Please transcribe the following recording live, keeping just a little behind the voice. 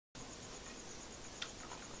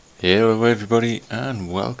Hello everybody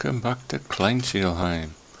and welcome back to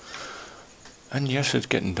Kleinseelhiem. And yes, it's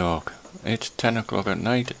getting dark. It's 10 o'clock at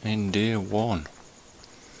night in day 1.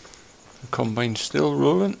 The combine's still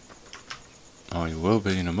rolling. I will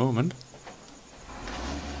be in a moment.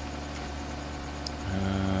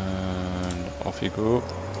 And off you go.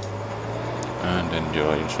 And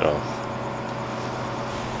enjoy yourself.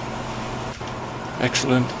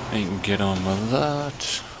 Excellent, you can get on with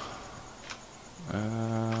that.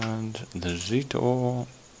 And the Zito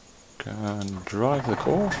can drive the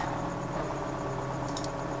course,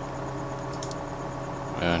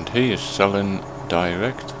 and he is selling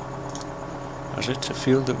direct as it's a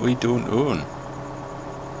field that we don't own.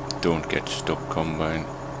 Don't get stuck, combine.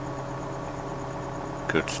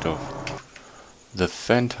 Good stuff. The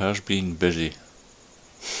Fent has been busy.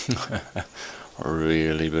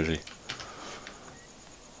 Really busy.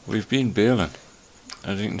 We've been baling.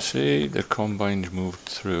 As you can see, the combine's moved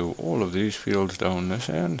through all of these fields down this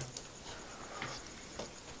end.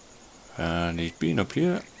 And he's been up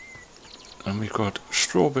here. And we've got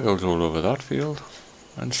straw bales all over that field.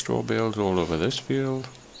 And straw bales all over this field.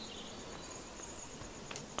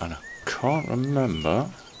 And I can't remember.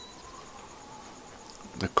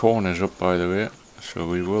 The corn is up, by the way. So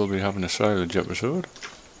we will be having a silage episode.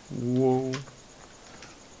 Whoa.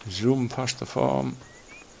 Zoom past the farm.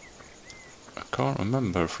 I can't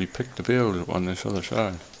remember if we picked the bales up on this other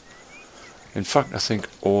side. In fact, I think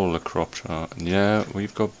all the crops are. Yeah,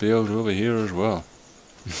 we've got bales over here as well.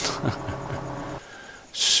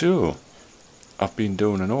 So, I've been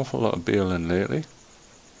doing an awful lot of baling lately.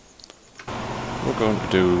 We're going to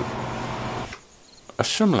do a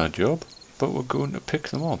similar job, but we're going to pick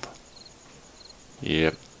them up.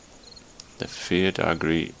 Yep. The Fiat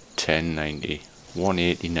Agri 1090.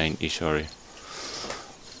 18090, sorry.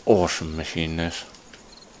 Awesome machine, this.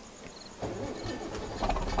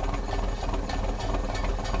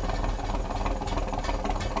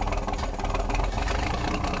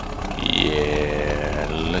 Yeah,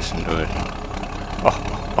 listen to it.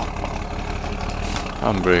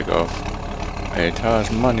 Handbrake off. It has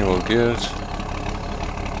manual gears.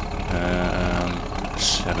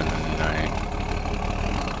 7 and 9.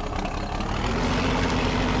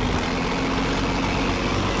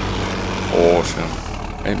 Awesome.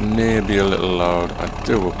 It may be a little loud. I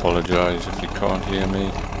do apologise if you can't hear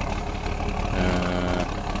me.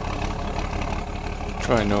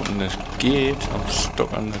 Try and open this gate. I'm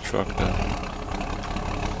stuck on the tractor.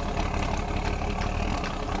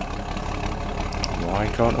 Why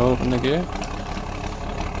can't I open the gate?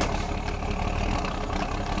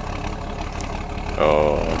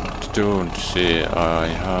 Oh, don't say I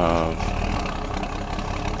have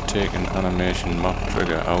taken animation map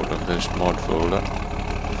trigger out of this mod folder.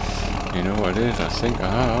 You know what it is? I think I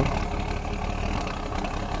have.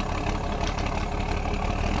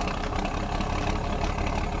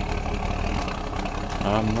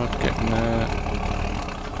 I'm not getting a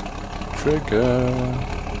trigger.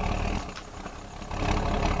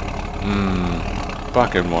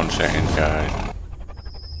 Back in 1 second, guys.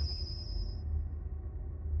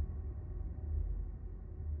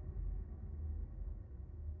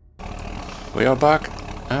 We are back.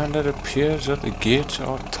 And it appears that the gates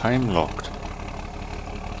are time locked.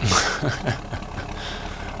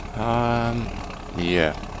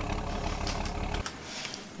 Yeah.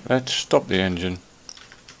 Let's stop the engine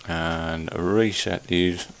and reset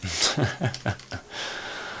these.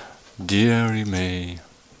 Deary me.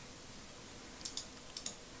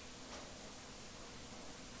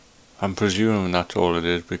 I'm presuming that's all it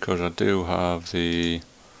is because I do have the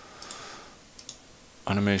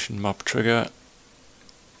animation map trigger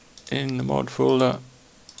in the mod folder,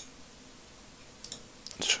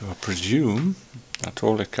 so I presume that's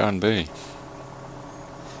all it can be.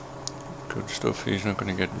 Good stuff. He's not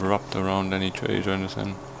going to get wrapped around any trees or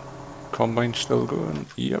anything. Combine's still going.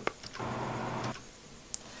 Yep.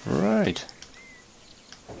 Right,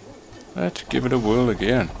 let's give it a whirl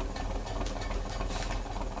again.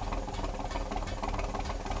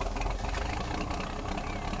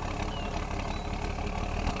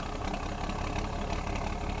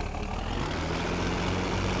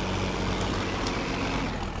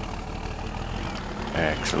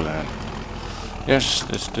 Excellent. Yes,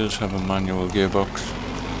 this does have a manual gearbox.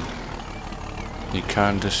 You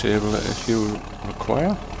can disable it if you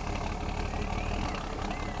require.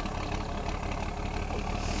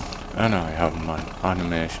 And I have my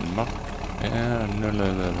animation map. Yeah, no.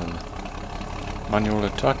 Manual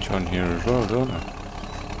attach on here as well, don't I?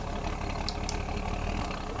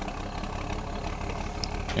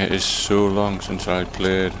 It is so long since I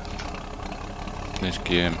played this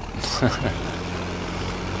game.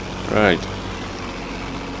 Right.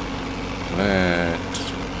 Let's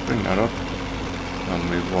bring that up. And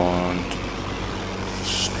we want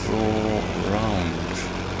straw round.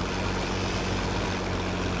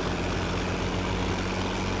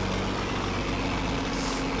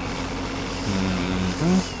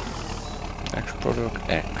 Next product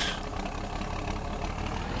X.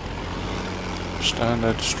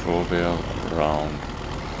 Standard straw bale round.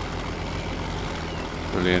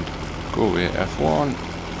 Brilliant. Go away F1.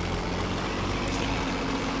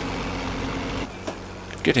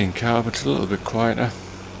 Get in carb, it's a little bit quieter.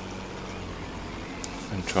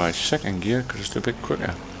 And try second gear because it's a bit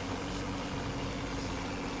quicker.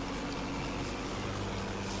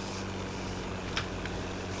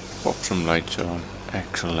 Pop some lights on.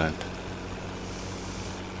 Excellent.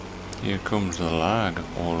 Here comes the lag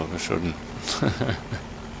all of a sudden.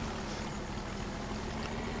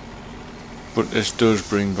 But this does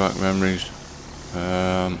bring back memories.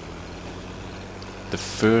 The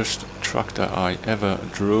first tractor I ever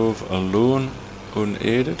drove alone,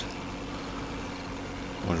 unaided,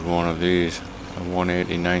 was one of these, a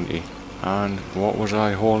 180/90. And what was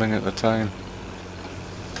I hauling at the time?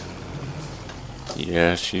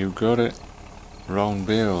 Yes, you got it. Round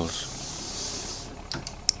bales.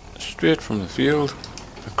 Straight from the field,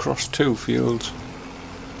 across 2 fields,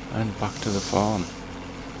 and back to the farm.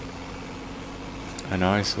 And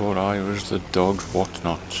I thought I was the dog's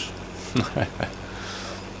whatnots.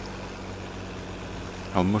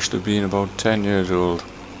 I must have been about 10 years old.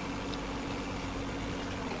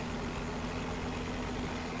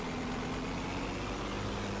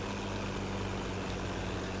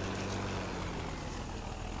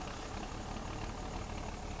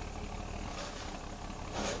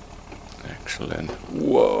 Excellent.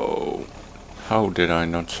 Whoa! How did I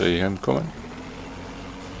not see him coming?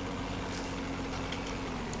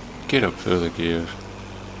 Get up further gears.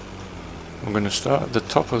 I'm going to start at the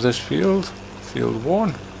top of this field, field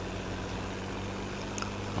 1.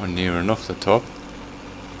 Or near enough the top.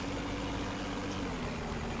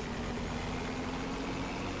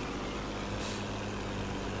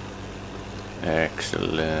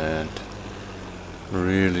 Excellent.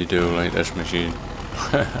 Really do like this machine.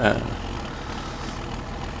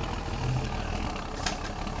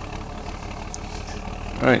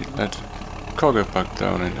 Right, let's cog it back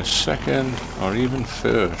down into second or even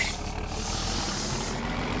first.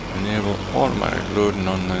 Enable automatic loading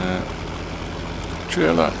on the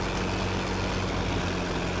trailer.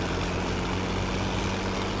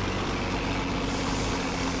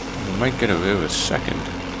 We might get away with second.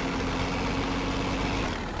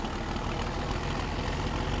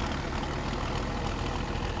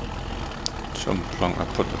 Some plonker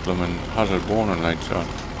put the blooming hazard warning lights on.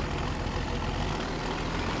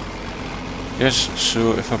 Yes,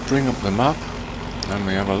 so if I bring up the map and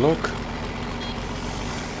we have a look,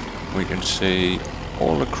 we can see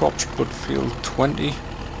all the crops but field 20.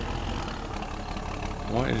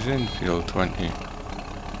 What is in field 20?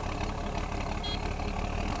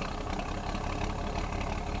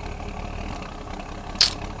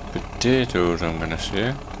 Potatoes, I'm gonna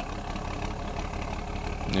say.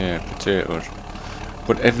 Yeah, potatoes.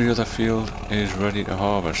 But every other field is ready to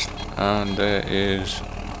harvest, and there is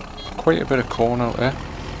quite a bit of corn out there.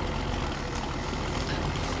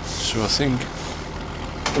 So I think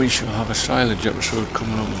we shall have a silage episode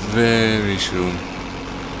coming up very soon.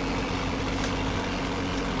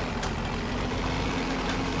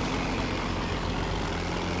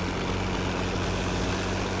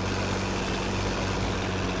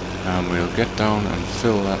 And we'll get down and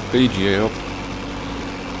fill that BGA up.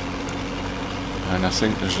 And I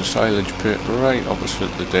think there's a silage pit right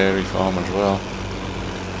opposite the dairy farm as well.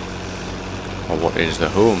 Or what is the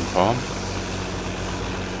home farm.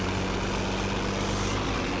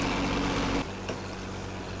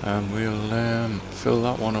 And we'll fill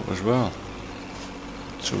that one up as well.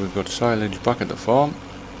 So we've got silage back at the farm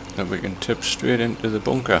that we can tip straight into the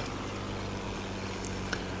bunker.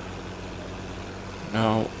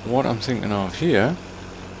 Now what I'm thinking of here,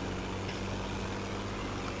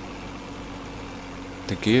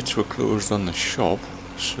 the gates were closed on the shop,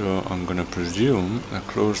 so I'm going to presume they're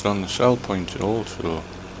closed on the sell points also.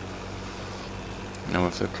 Now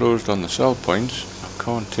if they're closed on the sell points, I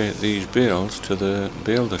can't take these bales to the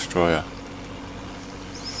bale destroyer.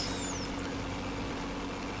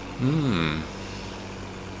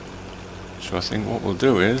 So I think what we'll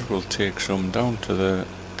do is we'll take some down to the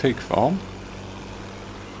pig farm,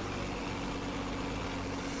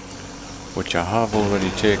 which I have already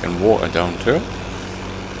taken water down to.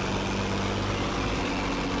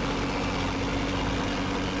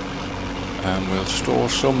 And we'll store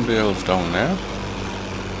some bales down there.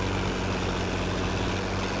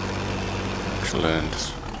 Excellent.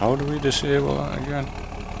 How do we disable that again?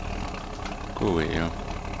 Go away, yeah.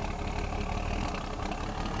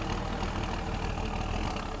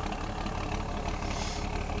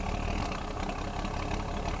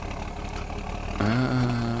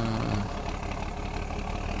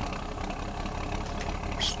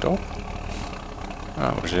 Stop.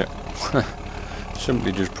 That was it.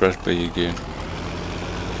 Simply just press B again.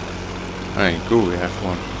 Right, go with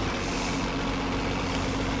F1.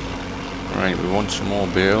 Right, we want some more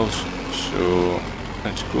bales, so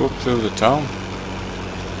let's go up through the town.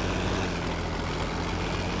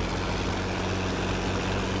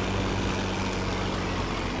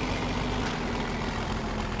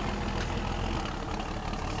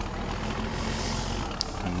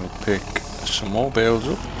 And we'll pick some more bales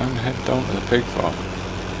up and head down to the pig farm.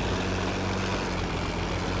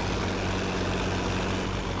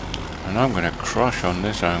 And I'm going to crash on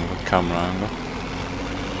this angle, camera angle.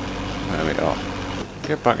 There we are.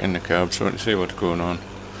 Get back in the cab so I can see what's going on.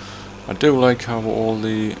 I do like how all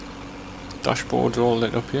the dashboard's all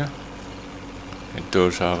lit up here. It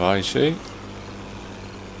does have IC.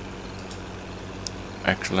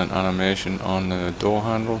 Excellent animation on the door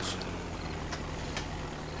handles.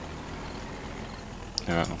 If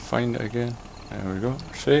I can find it again. There we go.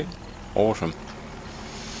 See? Awesome.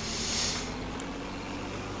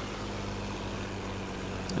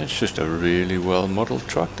 It's just a really well modelled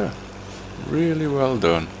tractor. Really well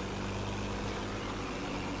done.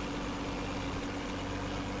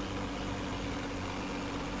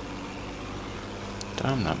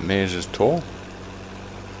 Damn, that maze is tall.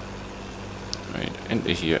 Right,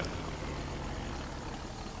 into here.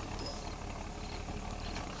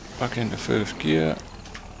 Back into first gear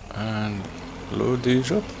and load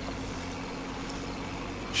these up.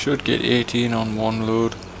 Should get 18 on one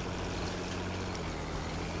load.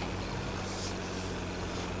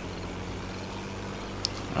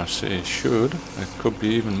 I say should, it could be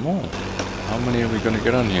even more. How many are we going to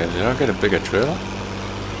get on here? Did I get a bigger trailer?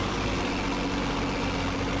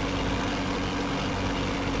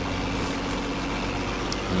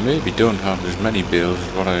 I maybe don't have as many bales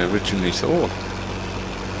as what I originally thought.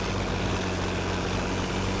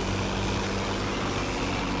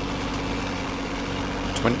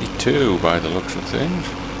 $22 by the looks of things.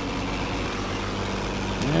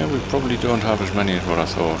 Yeah, we probably don't have as many as what I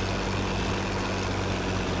thought.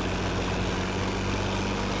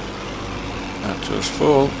 That's us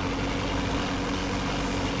full.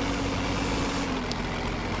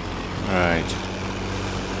 Right.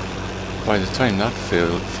 By the time that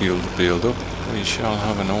field build up, we shall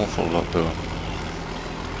have an awful lot though.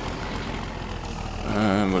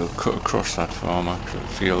 And we'll cut across that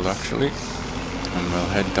field actually, and we'll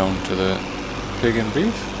head down to the pig and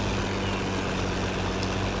beef.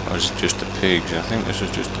 Or is it just the pigs? I think this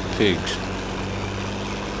is just the pigs.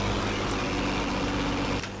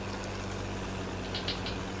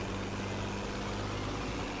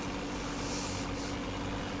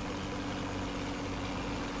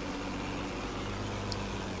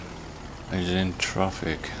 He's in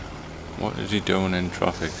traffic. What is he doing in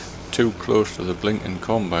traffic? Too close to the blinking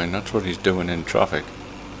combine, that's what he's doing in traffic.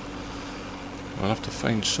 We'll have to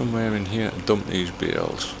find somewhere in here to dump these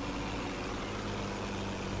bales.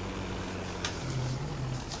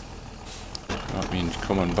 That means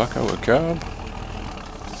coming back out of cab.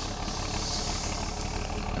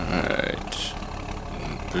 Alright.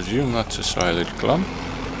 Presume that's a silage clamp.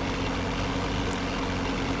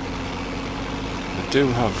 I do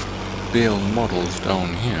have bale models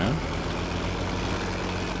down here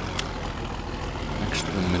next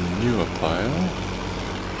to the manure pile.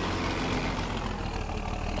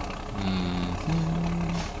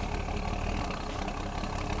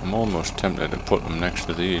 I'm almost tempted to put them next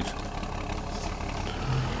to these.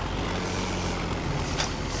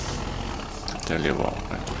 Tell you what,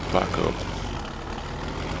 let's back up.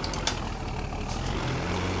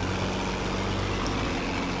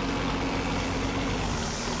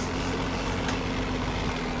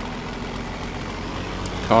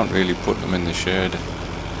 Can't really put them in the shed.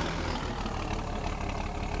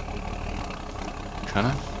 Can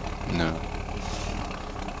I? No.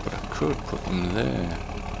 But I could put them there.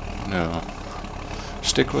 No.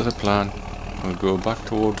 Stick with the plan. We'll go back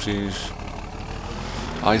towards these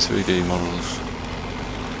i3D models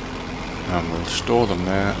and we'll store them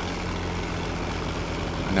there,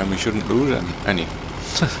 and then we shouldn't lose them any.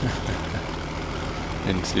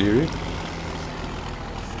 In theory.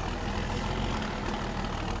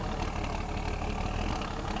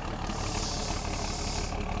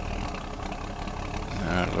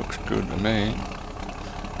 That looks good to me.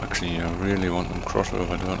 Actually, I really want them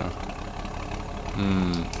crossover, don't I?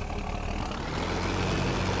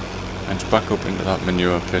 and it's back up into that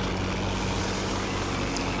manure pit.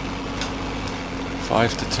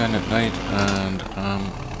 5 to 10 at night, and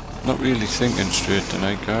I'm not really thinking straight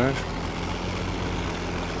tonight, guys.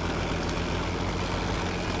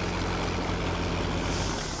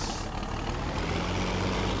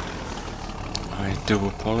 I do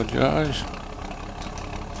apologise.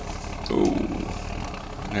 Ooh,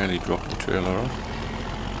 nearly dropped the trailer off.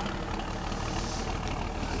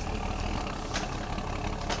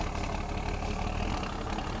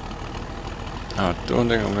 I don't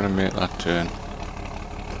think I'm going to make that turn.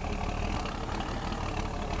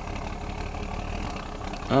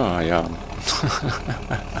 Oh, I am.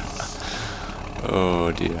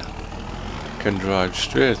 Oh dear. Can drive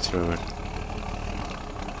straight through it.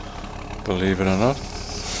 Believe it or not.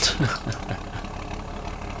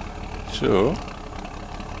 So,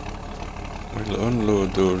 we'll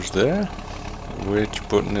unload those there. Which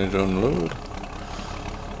button is unload?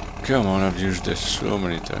 Come on, I've used this so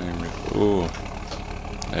many times. Oh,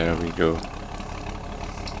 there we go.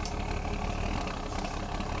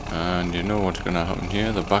 And you know what's going to happen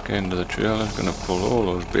here? The back end of the trailer is going to pull all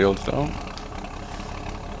those bales down.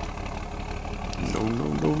 No, no,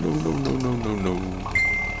 no, no, no, no, no, no, no.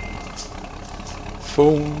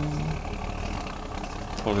 Phone.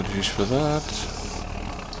 Apologies for that.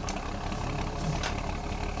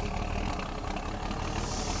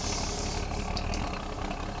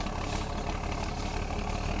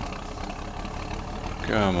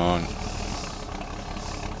 Come on.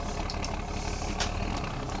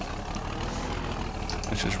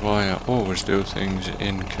 This is why I always do things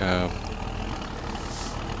in cab.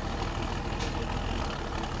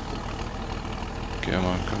 Come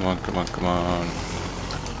on, come on, come on, come on.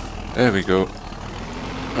 There we go.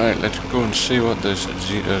 Right, let's go and see what this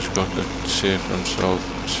Zeta's got to say for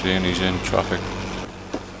himself, saying he's in traffic.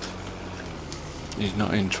 He's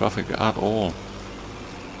not in traffic at all.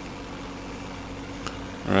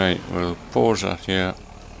 Right, we'll pause that here.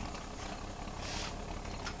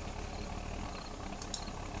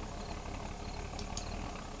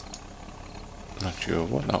 Not sure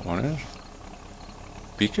what that one is.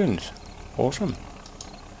 Beacons. Awesome.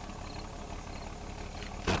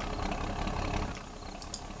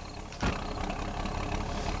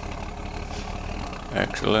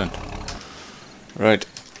 Excellent. Right.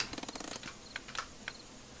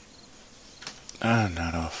 And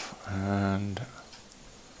that off. And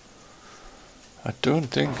I don't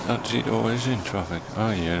think that Zito is in traffic. Oh,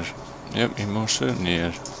 he is. Yep, he most certainly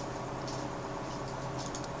is.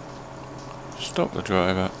 Stop the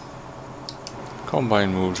driver.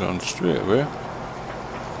 Combine moves on straight away.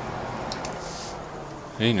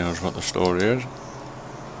 He knows what the story is.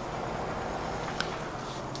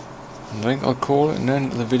 I think I'll call it an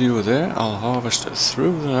end to the video there. I'll harvest it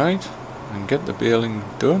through the night and get the baling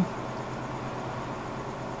done.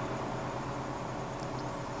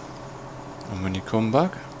 And when you come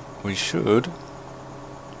back, we should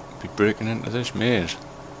be breaking into this maze.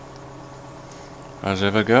 As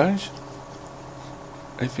ever, guys,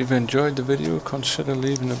 if you've enjoyed the video, consider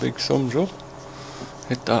leaving a big thumbs up.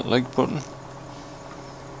 Hit that like button.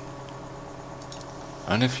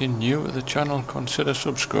 And if you're new to the channel, consider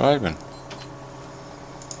subscribing.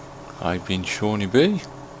 I've been ShaunyB,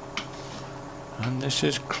 and this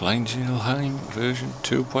is Kleinseelhiem version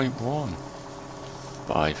 2.1.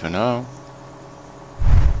 Bye for now.